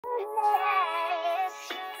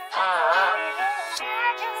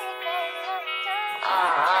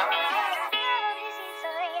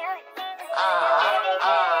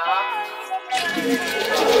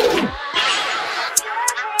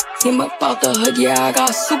Came up out the hood, yeah, I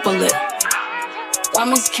got super lit.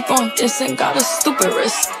 Diamonds keep on dancing, got a stupid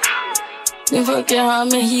wrist. Didn't forget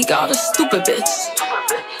him and he got a stupid bitch.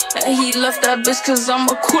 And he left that bitch cause I'm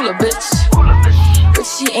a cooler bitch. But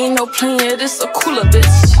she ain't no player, this a cooler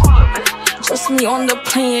bitch. Trust me on the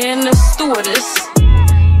plane and the stewardess.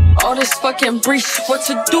 All this fucking breach, what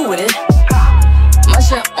to do with it? My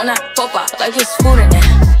shit on that Popa like it's food in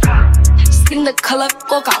it. Skin the color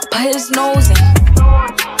coca, put his nose in.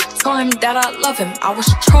 Told him that I love him, I was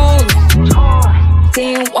trolling.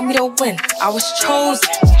 They didn't want me to win, I was chosen.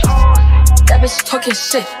 That bitch talking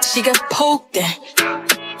shit, she get poked in.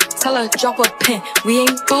 Tell her drop a pin, we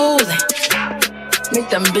ain't bowling. Make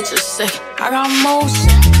them bitches sick, I got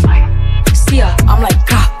motion. See her, I'm like,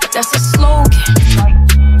 God, that's a slogan.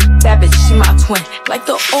 That bitch, she my twin, like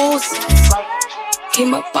the Olsons.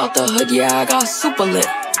 Came up out the hood, yeah, I got super lit.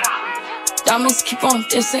 Diamonds keep on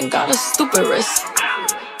dancing, got a stupid wrist.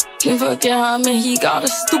 Didn't forget him and he got a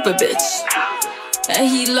stupid bitch. And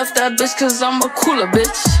he left that bitch cause I'm a cooler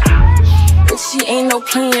bitch. But she ain't no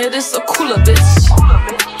player, this a cooler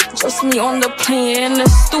bitch. Trust me on the plane and the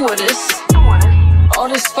stewardess. All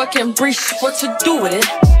this fucking breach, what to do with it?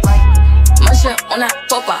 My shit on that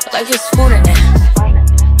Popa like it's food in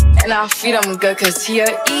it. And I feed him good cause he a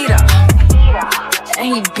eater.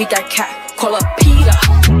 And he beat that cat, call her Peter.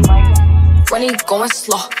 When he going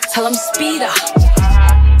slow, tell him speed up.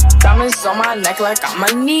 Diamonds on my neck like I'm a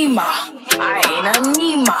Nima. I ain't a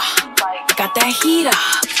Nima, got that heater.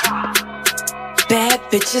 Bad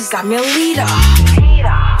bitches, I'm your leader.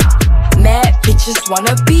 Mad bitches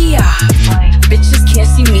wanna be ya. Bitches can't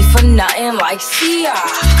see me for nothing like Sia.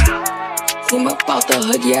 Came up out the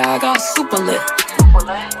hood, yeah, I got super lit.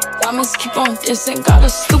 Diamonds keep on dancing, got a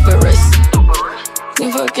stupid wrist.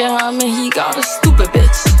 Didn't forget him and he got a stupid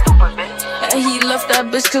bitch. And he left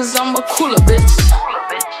that bitch cause I'm a cooler bitch.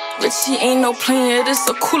 But she ain't no player, this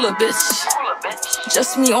a cooler bitch.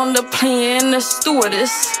 Just me on the plane and the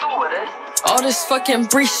stewardess. All this fucking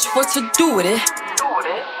breach, what to do with it?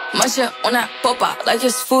 My shit on that Popa like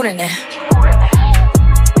it's food in it.